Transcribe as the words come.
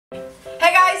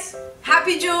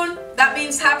happy June. That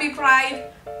means happy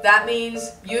Pride. That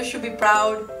means you should be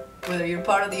proud whether you're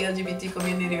part of the LGBT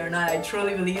community or not. I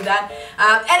truly believe that.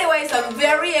 Anyways, I'm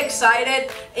very excited.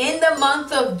 In the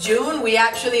month of June, we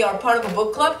actually are part of a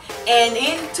book club, and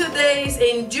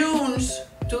in June's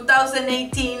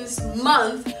 2018's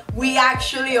month, we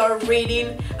actually are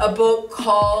reading a book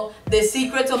called The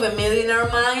Secrets of a Millionaire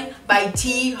Mind by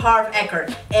Harv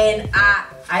Eker. And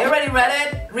I already read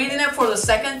it. Reading it for the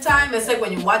second time, it's like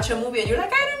when you watch a movie and you're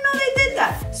like, I didn't know they did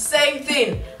that. Same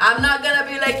thing. I'm not gonna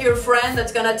be like your friend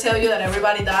that's gonna tell you that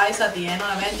everybody dies at the end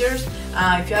of Avengers.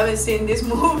 If you haven't seen this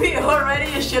movie already,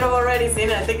 you should have already seen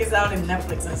it. I think it's out in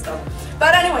Netflix and stuff.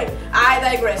 But anyway, I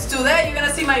digress. Today, you're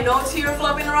gonna see my notes here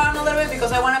flopping around a little bit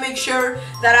because I wanna make sure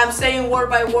that I'm saying word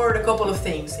by word a couple of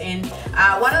things. And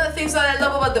one of the things that I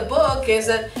love about the book is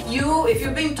that if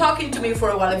you've been talking to me for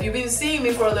a while, if you've been seeing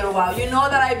me for a little while, you know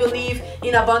that I believe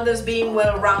in abundance being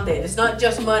well-rounded. It's not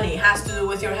just money. It has to do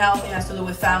with your health. It has to do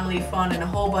with family, fun, and a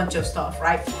whole bunch of stuff,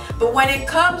 right? But when it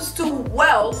comes to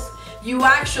wealth,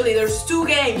 there's two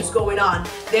games going on.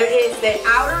 There is the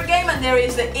outer game and there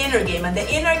is the inner game. And the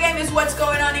inner game is what's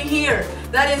going on in here.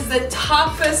 That is the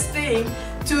toughest thing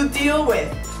to deal with,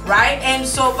 right? And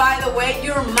so, by the way,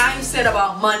 your mindset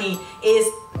about money is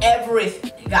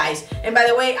everything, guys. And by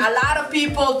the way, a lot of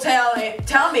people tell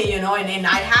me, and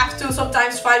I have to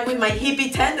sometimes fight with my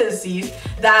hippie tendencies,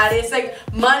 that it's like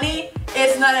money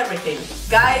is not everything.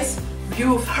 Guys,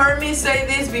 you've heard me say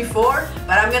this before,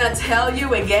 but I'm gonna tell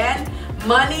you again,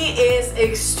 money is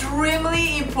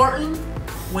extremely important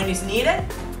when it's needed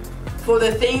for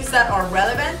the things that are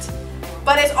relevant,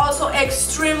 but it's also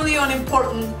extremely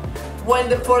unimportant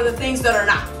for the things that are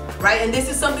not, right? And this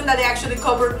is something that they actually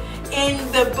covered in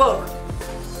the book.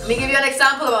 Let me give you an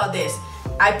example about this.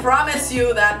 I promise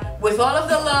you that with all of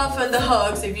the love and the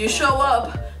hugs, if you show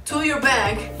up to your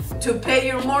bank to pay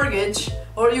your mortgage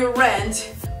or your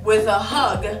rent with a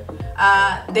hug,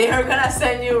 they are gonna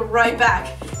send you right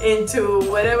back into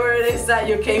whatever it is that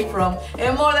you came from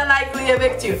and more than likely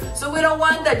evict you. So we don't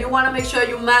want that. You want to make sure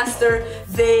you master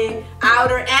the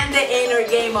outer and the inner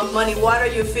game of money. What are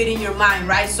you feeding your mind,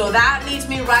 right? So that leads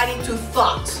me right into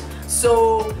thoughts.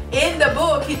 So in the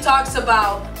book, he talks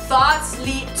about thoughts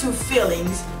lead to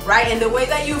feelings, right? And the way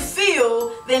that you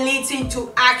feel then leads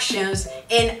into actions,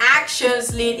 and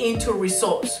actions lead into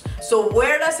results. So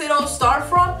where does it all start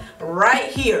from? Right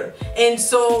here. And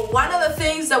so one of the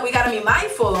things that we gotta be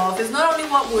mindful of is not only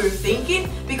what we're thinking,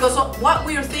 because what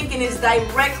we're thinking is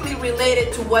directly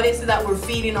related to what is it that we're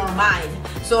feeding our mind.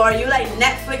 So are you like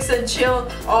Netflix and chill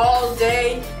all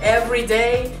day, every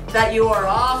day that you are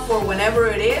off or whenever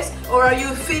it is? Or are you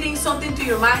feeding something to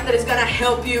your mind that is gonna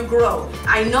help you grow?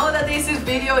 I know that this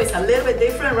video is a little bit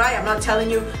different, right? I'm not telling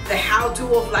you the how-to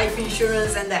of life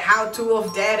insurance and the how-to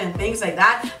of debt and things like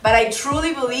that, but I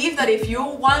truly believe that if you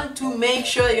want to make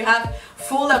sure that you have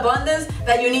full abundance,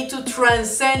 that you need to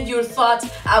transcend your thoughts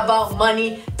about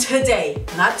money today,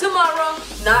 not tomorrow,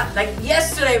 not like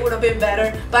yesterday would have been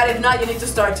better, but if not, you need to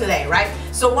start today, right?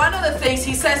 So one of the things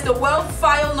he says, the wealth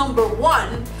file number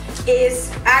 1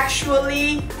 is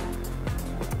actually,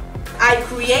 I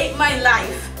create my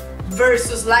life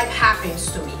versus life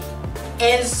happens to me.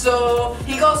 And so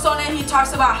he goes on and he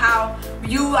talks about how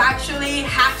you actually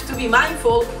have to be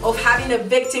mindful of having a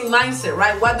victim mindset,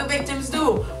 right? What do victims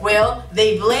do? Well,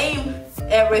 they blame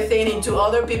everything into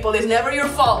other people. It's never your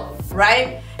fault,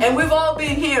 right? And we've all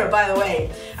been here, by the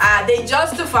way. They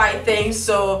justify things.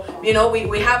 So,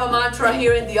 we have a mantra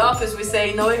here in the office. We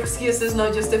say, no excuses,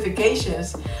 no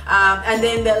justifications. And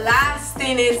then the last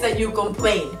thing is that you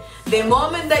complain. The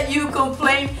moment that you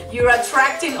complain, you're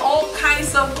attracting all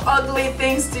kinds of ugly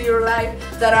things to your life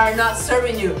that are not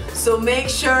serving you. So make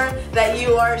sure that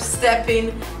you are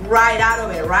stepping right out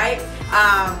of it, right?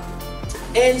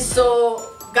 And so,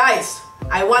 guys,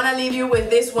 I want to leave you with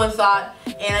this one thought,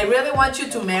 and I really want you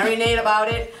to marinate about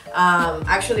it.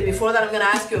 Actually, before that, I'm going to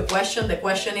ask you a question. The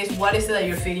question is, what is it that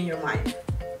you're feeding your mind?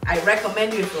 I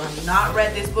recommend you, if you have not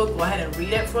read this book, go ahead and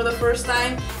read it for the first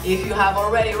time. If you have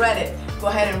already read it, go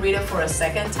ahead and read it for a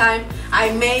second time.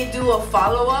 I may do a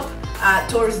follow-up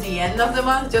towards the end of the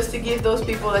month, just to give those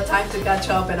people the time to catch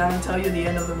up and I don't tell you the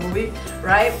end of the movie,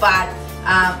 right? But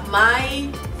my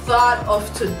thought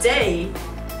of today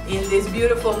in this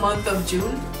beautiful month of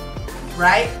June,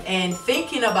 right? And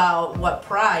thinking about what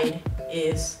pride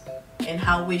is and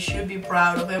how we should be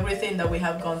proud of everything that we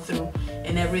have gone through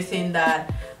and everything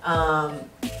that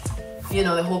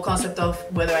the whole concept of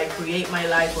whether I create my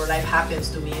life or life happens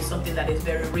to me is something that is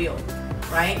very real,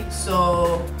 right?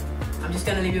 So I'm just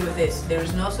gonna leave you with this. There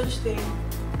is no such thing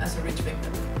as a rich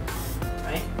victim,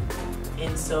 right?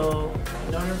 And so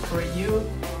in order for you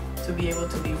to be able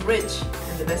to be rich,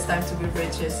 and the best time to be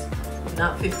rich is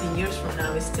not 15 years from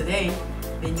now, is today,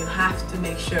 then you have to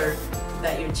make sure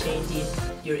that you're changing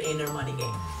your inner money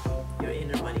game. Your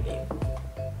inner money game.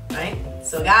 Right?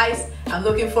 So guys, I'm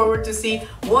looking forward to see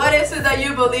what is it that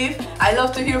you believe. I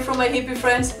love to hear from my hippie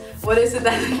friends. What is it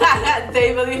that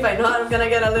they believe? I know I'm gonna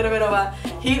get a little bit of a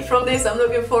heat from this. I'm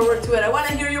looking forward to it. I want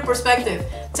to hear your perspective.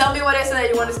 Tell me what is it that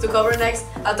you want us to cover next.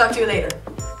 I'll talk to you later.